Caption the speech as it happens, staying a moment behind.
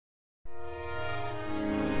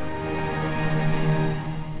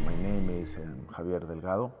Javier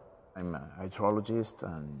Delgado. I'm a hydrologist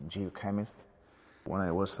and geochemist. When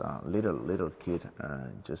I was a little kid,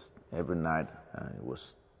 just every night I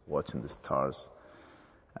was watching the stars.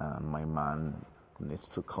 My mom needs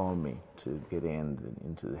to call me to get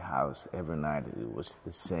into the house every night. It was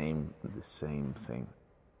the same thing.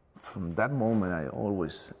 From that moment, I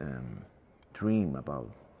always dream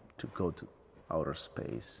about to go to outer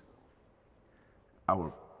space.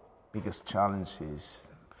 Our biggest challenge is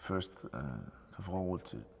first of all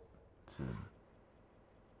to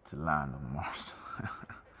land on Mars,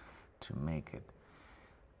 to make it,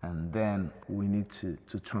 and then we need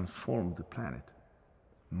to transform the planet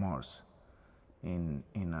Mars in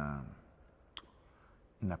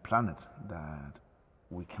a planet that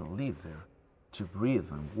we can live there, to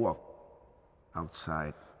breathe and walk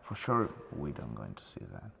outside. For sure, we don't going to see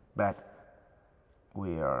that, but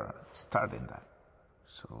we are starting that.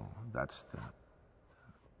 So that's the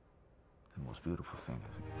most beautiful thing, I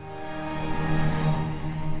think.